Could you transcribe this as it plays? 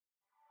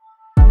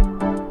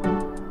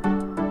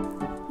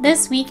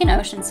This week in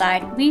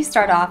Oceanside, we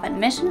start off at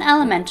Mission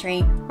Elementary,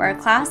 where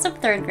a class of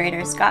 3rd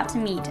graders got to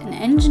meet an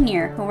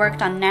engineer who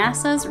worked on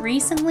NASA's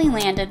recently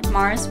landed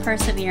Mars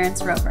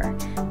Perseverance rover.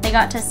 They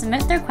got to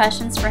submit their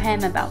questions for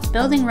him about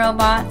building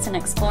robots and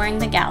exploring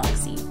the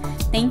galaxy.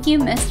 Thank you,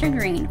 Mr.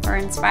 Green, for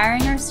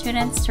inspiring our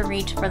students to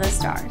reach for the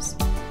stars.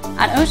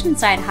 At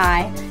Oceanside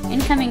High,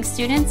 incoming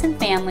students and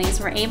families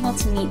were able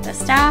to meet the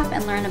staff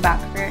and learn about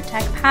career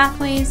tech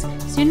pathways,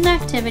 student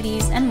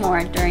activities, and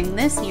more during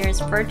this year's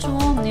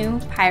virtual New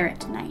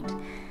Pirate Night.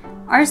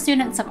 Our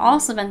students have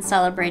also been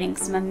celebrating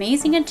some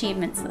amazing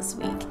achievements this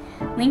week.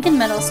 Lincoln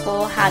Middle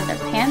School had their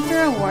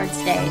Panther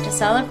Awards Day to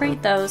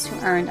celebrate those who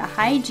earned a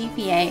high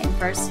GPA in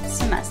first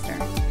semester.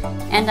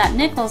 And at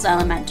Nichols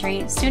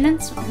Elementary,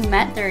 students who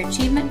met their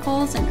achievement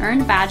goals and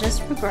earned badges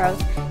for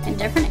growth in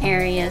different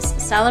areas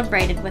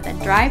celebrated with a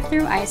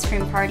drive-through ice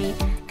cream party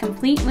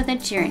complete with a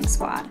cheering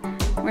squad.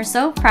 We're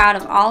so proud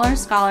of all our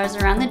scholars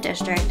around the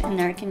district and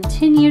their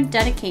continued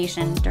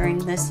dedication during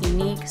this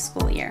unique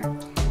school year.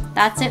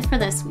 That's it for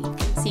this week.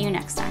 See you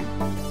next time.